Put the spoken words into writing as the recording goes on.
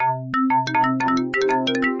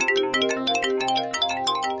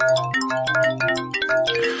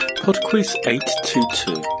PodQuiz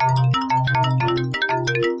 822.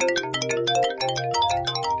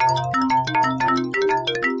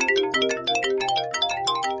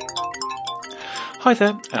 Hi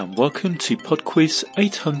there, and welcome to PodQuiz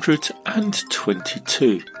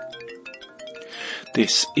 822.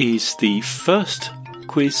 This is the first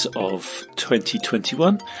quiz of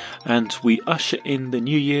 2021, and we usher in the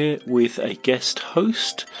new year with a guest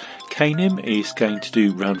host. Kanim is going to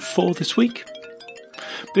do round 4 this week.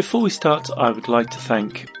 Before we start, I would like to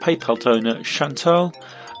thank PayPal donor Chantal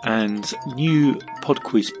and new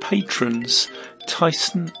PodQuiz patrons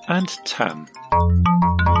Tyson and Tam.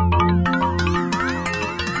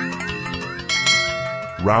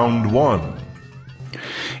 Round 1.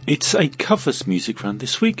 It's a covers music round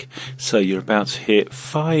this week, so you're about to hear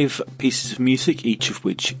 5 pieces of music, each of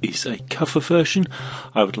which is a cover version.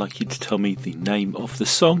 I would like you to tell me the name of the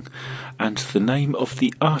song and the name of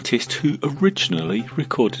the artist who originally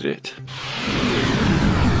recorded it.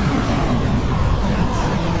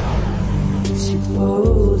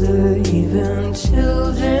 Older, even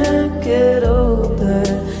children get older.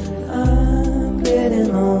 I'm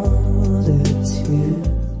getting older too.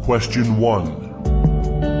 Question 1.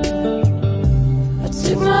 I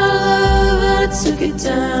took my love and I took it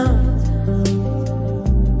down.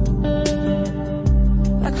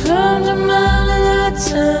 I climbed a mountain and I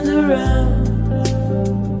turned around,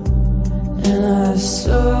 and I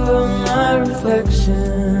saw my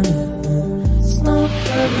reflection in the snow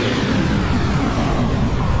covered.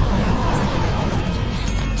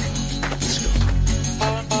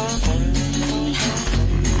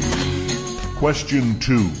 Question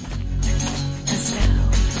 2.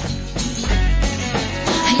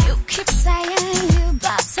 You keep saying you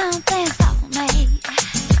got something for me.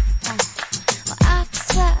 Well,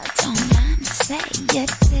 officer, don't mind to say you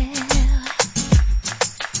do.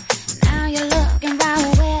 Now you're looking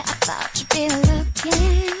right where I thought you'd be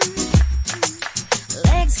looking.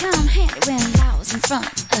 Legs come handy when I was in front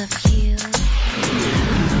of you.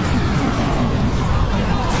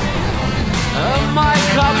 My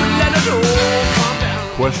cup, let it all calm down.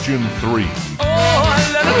 Question 3. Oh,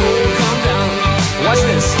 let it all calm down. Watch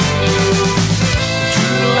this.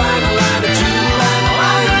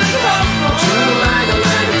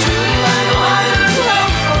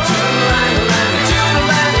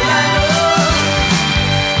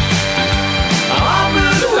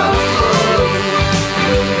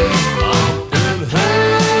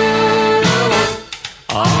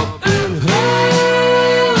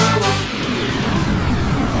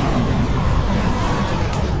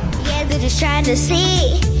 Trying to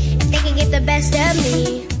see if they can get the best of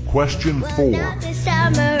me. Question 4. Not this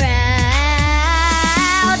time around.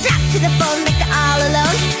 Drop to the phone, make it all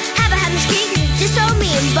alone. Have a happy screen, cause it's just so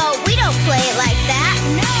mean. But we don't play it like that.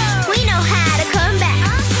 No. We know how to come back.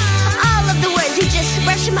 All of the words, we just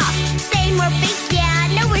brush them off. Saying we're big, yeah,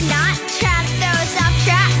 no we're not. Trying to throw us off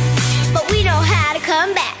track, but we know how to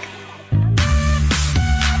come back.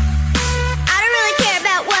 I don't really care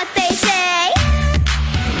about what they say.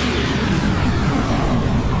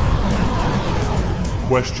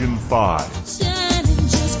 Question 5.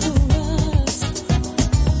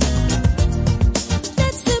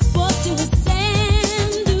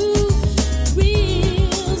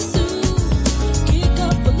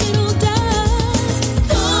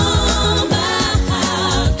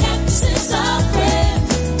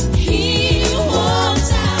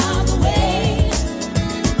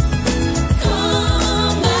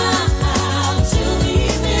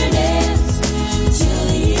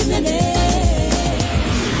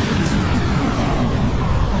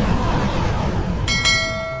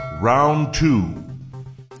 Round 2.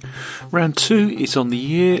 Round 2 is on the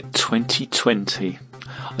year 2020.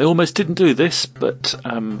 I almost didn't do this, but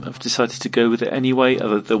I've decided to go with it anyway,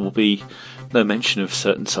 although there will be no mention of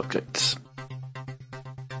certain subjects.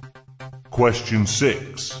 Question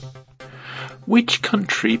 6. Which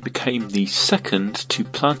country became the second to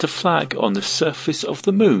plant a flag on the surface of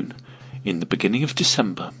the moon in the beginning of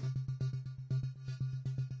December?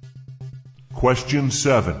 Question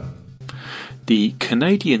 7. The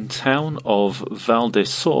Canadian town of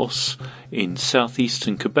Val-des-Sources in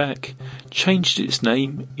southeastern Quebec changed its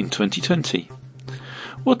name in 2020.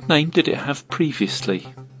 What name did it have previously?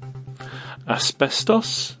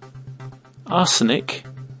 Asbestos, arsenic,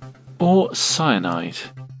 or cyanide?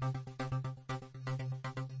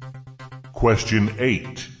 Question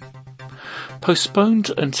 8.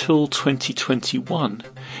 Postponed until 2021,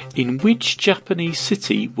 in which Japanese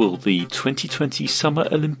city will the 2020 Summer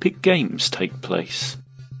Olympic Games take place?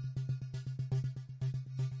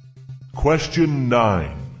 Question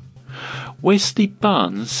 9. Wesley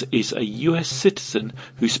Barnes is a US citizen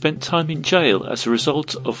who spent time in jail as a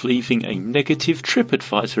result of leaving a negative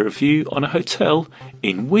TripAdvisor review on a hotel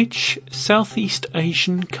in which Southeast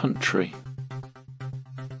Asian country?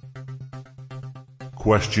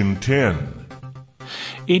 Question 10.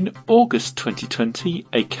 In August 2020,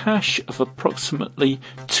 a cache of approximately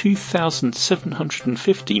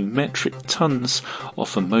 2,750 metric tons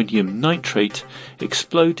of ammonium nitrate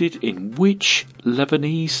exploded in which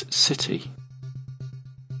Lebanese city?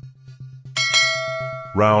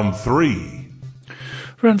 Round 3.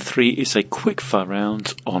 Round 3 is a quickfire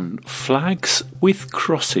round on flags with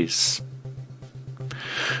crosses.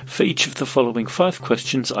 For each of the following 5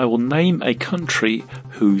 questions, I will name a country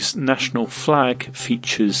whose national flag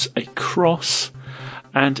features a cross,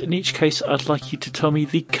 and in each case I'd like you to tell me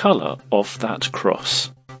the colour of that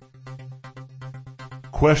cross.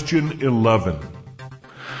 Question 11.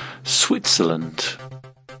 Switzerland.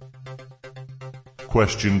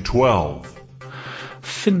 Question 12.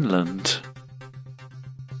 Finland.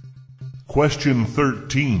 Question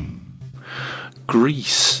 13.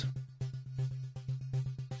 Greece.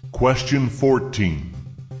 Question 14.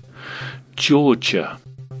 Georgia.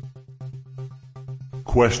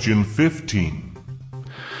 Question 15.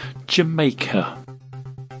 Jamaica.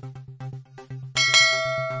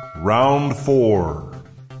 Round 4.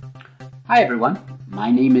 Hi everyone,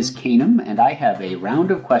 my name is Canum and I have a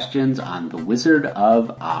round of questions on The Wizard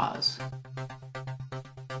of Oz.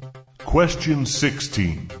 Question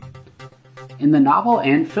 16. In the novel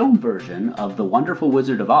and film version of The Wonderful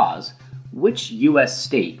Wizard of Oz, which U.S.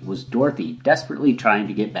 state was Dorothy desperately trying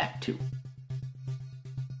to get back to?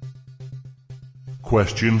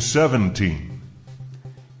 Question 17.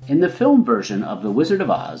 In the film version of The Wizard of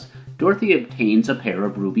Oz, Dorothy obtains a pair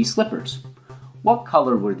of ruby slippers. What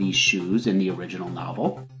color were these shoes in the original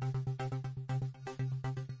novel?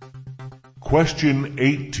 Question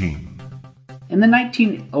 18. In the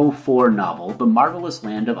 1904 novel, The Marvelous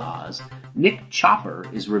Land of Oz, Nick Chopper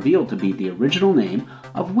is revealed to be the original name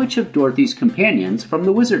of which of Dorothy's companions from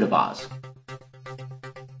The Wizard of Oz?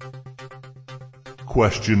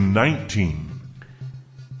 Question 19.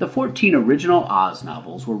 The 14 original Oz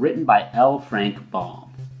novels were written by L. Frank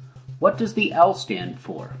Baum. What does the L stand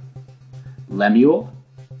for? Lemuel,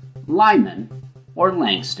 Lyman, or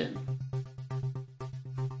Langston?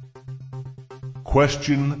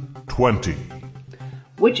 Question 20.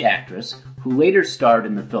 Which actress, who later starred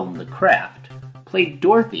in the film The Craft, played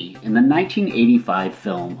Dorothy in the 1985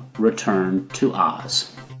 film Return to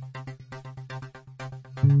Oz?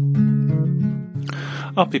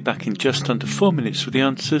 I'll be back in just under 4 minutes with the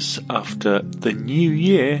answers after The New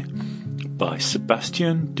Year by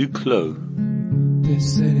Sébastien Duclos.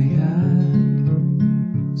 This city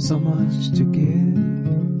had so much to give.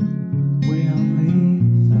 We only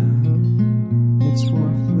found its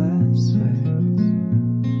worthless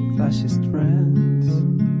face, fascist friends,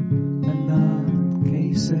 and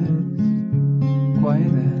nutcases,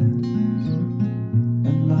 quiet ends,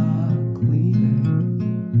 and luckily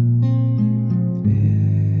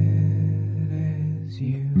it is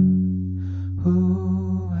you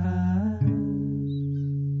who has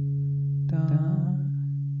done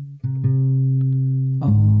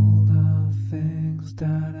all the things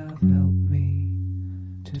that have helped me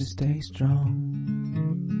to stay strong.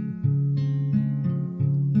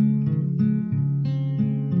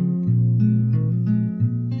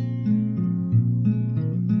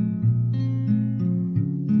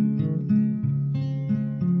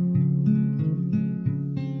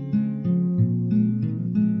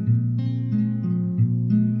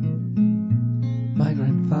 My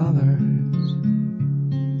grandfather's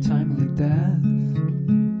timely death,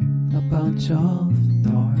 a bunch of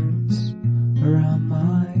thorns around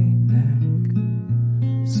my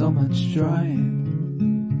neck, so much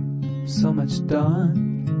trying, so much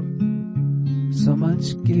done, so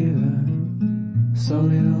much given, so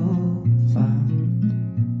little found.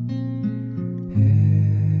 It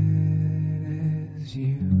is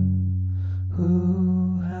you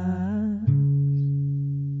who has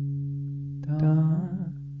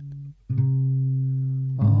done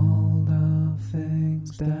all the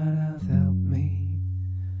things that have helped me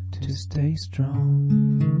to stay strong.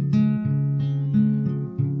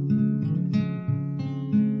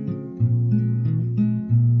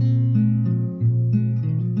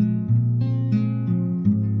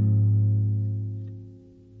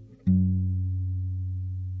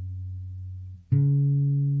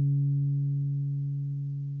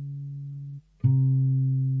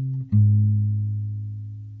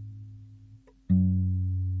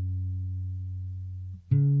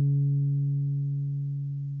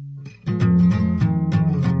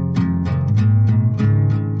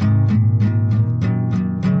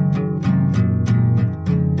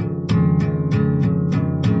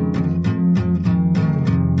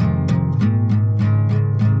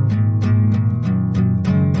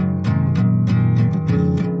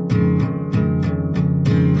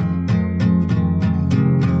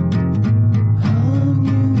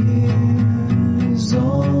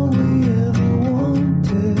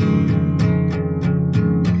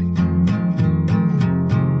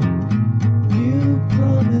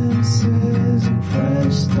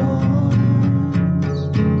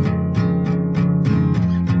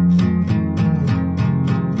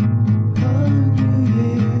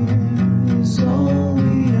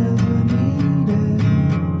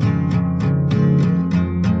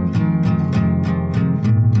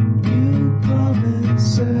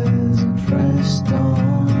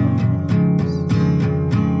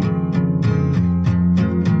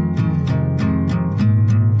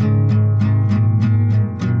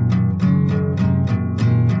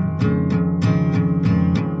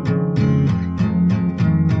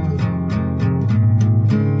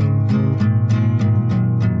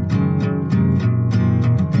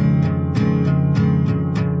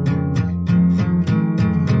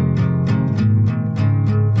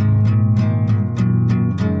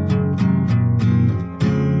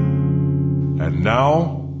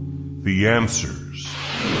 now, the answers.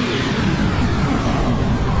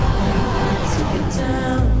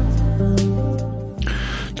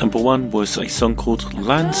 Number 1 was a song called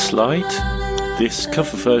Landslide. This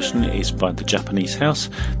cover version is by the Japanese House.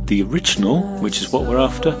 The original, which is what we're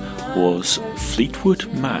after, was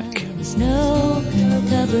Fleetwood Mac.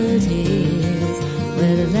 Snow-covered hills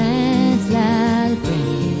where the landslide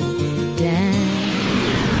brings it down.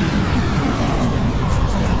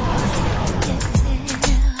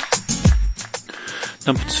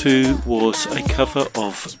 Number 2 was a cover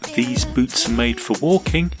of These Boots Are Made for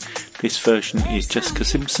Walking. This version is Jessica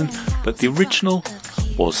Simpson, but the original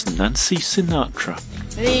was Nancy Sinatra.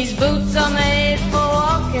 These boots are made for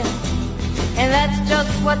walking, and that's just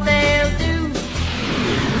what they'll do.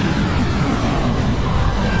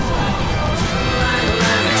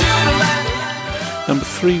 Number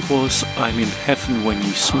 3 was I'm in Heaven When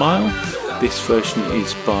You Smile. This version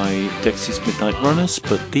is by Dexys Midnight Runners,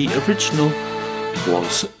 but the original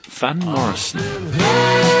was Van Morrison.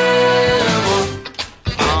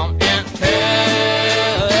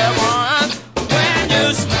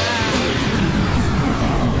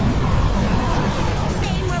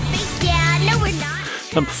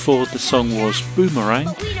 Number 4, the song was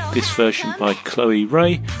Boomerang, this version by Chloe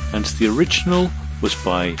Ray, and the original was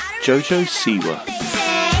by Jojo Siwa.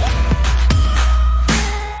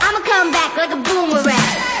 I'ma come back like a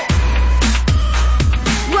boomerang.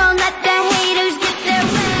 Won't let the haters get their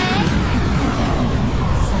way.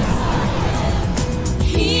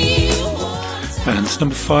 And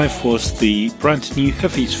number 5 was the brand new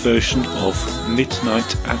Heavies version of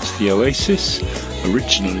Midnight at the Oasis,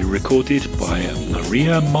 originally recorded by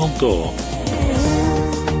Maria Muldaur.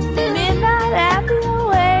 Midnight at the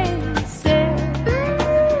Oasis,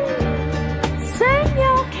 sing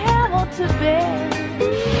your camel to bed.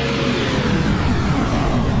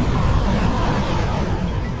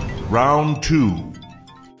 Round 2.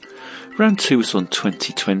 Round 2 was on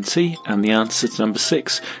 2020, and the answer to number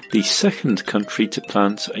 6, the second country to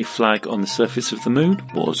plant a flag on the surface of the moon,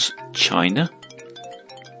 was China.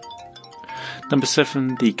 Number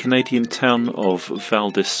 7, the Canadian town of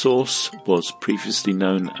Val des Sources was previously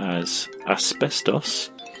known as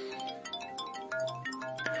Asbestos.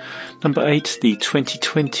 Number 8, the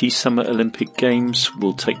 2020 Summer Olympic Games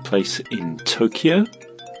will take place in Tokyo.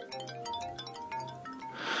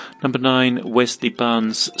 Number 9, Wesley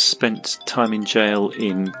Barnes spent time in jail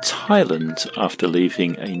in Thailand after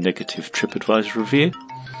leaving a negative TripAdvisor review.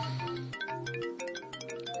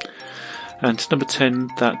 And number 10,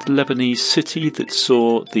 that Lebanese city that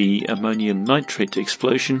saw the ammonium nitrate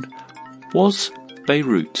explosion was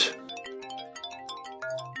Beirut.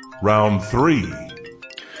 Round 3.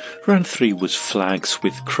 Round 3 was flags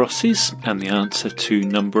with crosses, and the answer to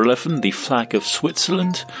number 11, the flag of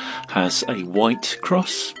Switzerland, has a white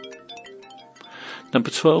cross. Number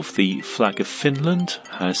 12, the flag of Finland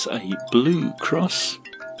has a blue cross.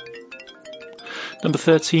 Number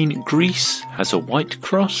 13, Greece has a white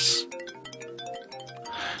cross.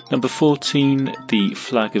 Number 14, the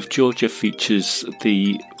flag of Georgia features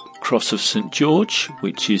the cross of St. George,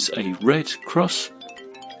 which is a red cross.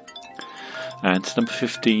 And number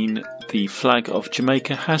 15, the flag of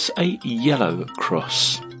Jamaica has a yellow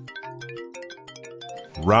cross.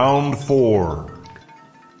 Round 4.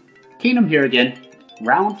 Keenum here again.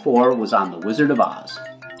 Round 4 was on The Wizard of Oz.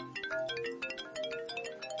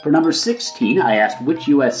 For number 16, I asked which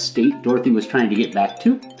U.S. state Dorothy was trying to get back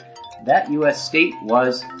to. That U.S. state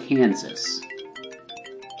was Kansas.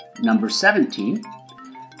 Number 17,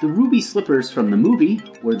 the ruby slippers from the movie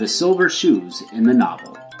were the silver shoes in the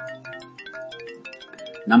novel.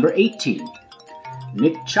 Number 18,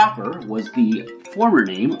 Nick Chopper was the former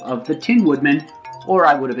name of the Tin Woodman, or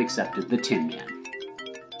I would have accepted the Tin Man.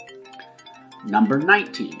 Number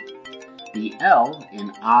 19. The L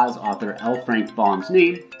in Oz author L. Frank Baum's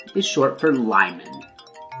name is short for Lyman.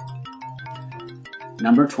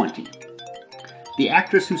 Number 20. The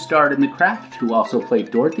actress who starred in The Craft, who also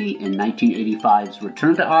played Dorothy in 1985's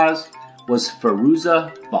Return to Oz, was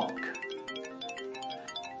Fairuza Balk.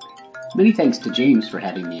 Many thanks to James for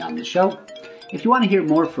having me on the show. If you want to hear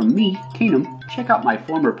more from me, Keenum, check out my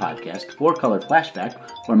former podcast, 4-Color Flashback,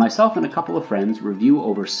 where myself and a couple of friends review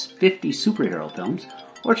over 50 superhero films,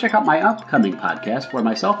 or check out my upcoming podcast, where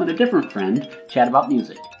myself and a different friend chat about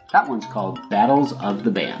music. That one's called Battles of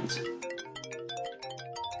the Bands.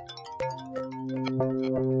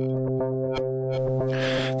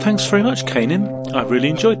 Thanks very much, Kanan. I really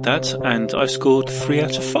enjoyed that, and I scored 3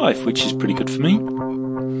 out of 5, which is pretty good for me.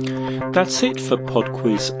 That's it for Pod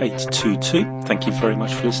Quiz 822. Thank you very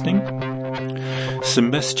much for listening. Some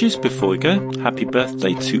messages before we go. Happy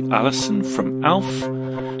birthday to Alison from Alf.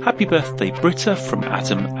 Happy birthday Britta from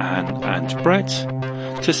Adam, Anne and Brett.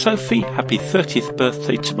 To Sophie, happy 30th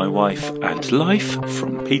birthday to my wife and life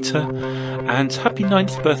from Peter. And happy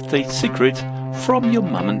 9th birthday Sigrid from your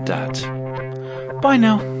mum and dad. Bye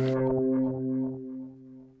now.